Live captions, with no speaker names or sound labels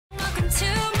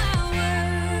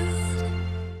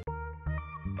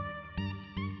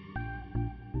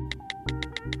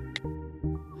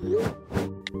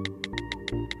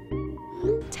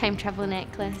Time travel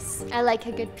necklace. I like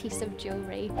a good piece of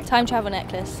jewellery. Time travel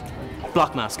necklace.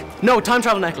 Block mask. No, time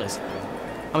travel necklace.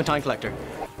 I'm a time collector.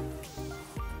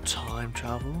 Time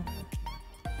travel?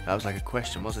 That was like a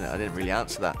question, wasn't it? I didn't really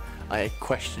answer that. I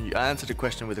answered a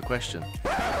question with a question.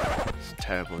 It's a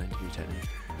terrible interview technique.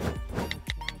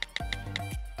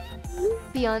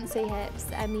 Beyonce hips.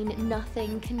 I mean,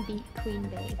 nothing can beat Queen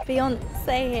Bee.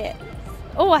 Beyonce hips.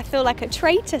 Oh, I feel like a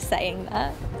traitor saying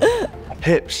that.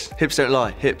 Hips. Hips don't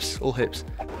lie. Hips. All hips.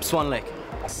 Swan Lake.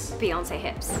 Beyonce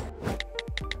hips.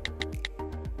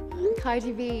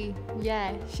 Cardi B.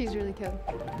 Yeah, she's really cool.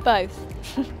 Both.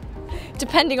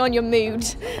 Depending on your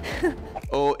mood.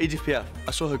 Or Edith Piaf.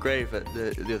 I saw her grave at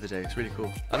the other day. It's really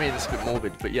cool. I mean, it's a bit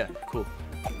morbid, but yeah, cool.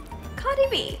 Cardi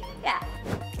B. Yeah.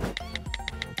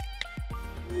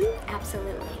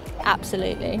 Absolutely.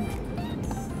 Absolutely.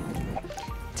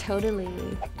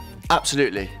 Totally.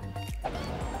 Absolutely.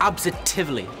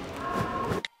 Absolutely.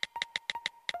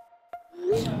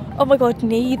 Oh my god,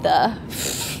 neither.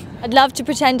 I'd love to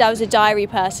pretend I was a diary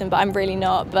person, but I'm really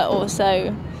not. But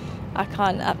also, I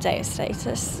can't update a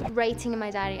status. Writing in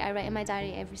my diary. I write in my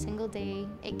diary every single day.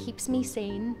 It keeps me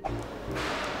sane.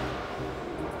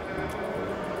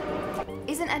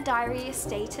 Isn't a diary a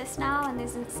status now, and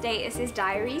isn't statuses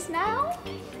diaries now?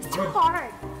 It's too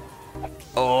hard.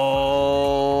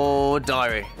 Oh,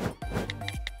 diary.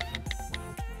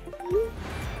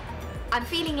 I'm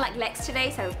feeling like Lex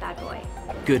today, so bad boy.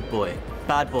 Good boy.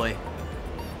 Bad boy.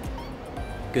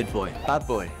 Good boy. Bad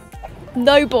boy.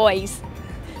 No boys.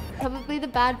 Probably the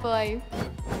bad boy.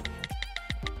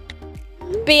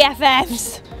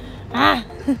 BFFs. Ah.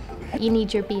 You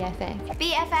need your BFF.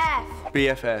 BFF.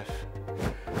 BFF.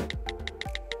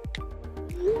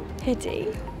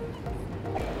 Hoodie.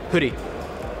 Hoodie.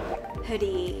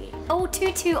 Hoodie. Oh,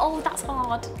 tutu. Oh, that's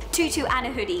hard. Tutu and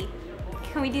a hoodie.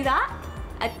 Can we do that?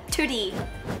 A toodie.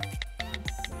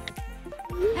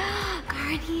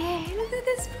 Garnier, look at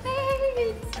this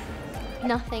place.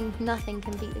 Nothing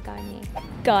can beat the Garnier.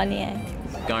 Garnier.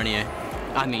 Garnier.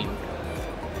 I mean,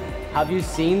 have you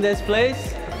seen this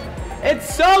place?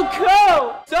 It's so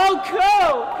cool! So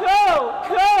cool! Cool!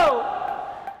 Cool!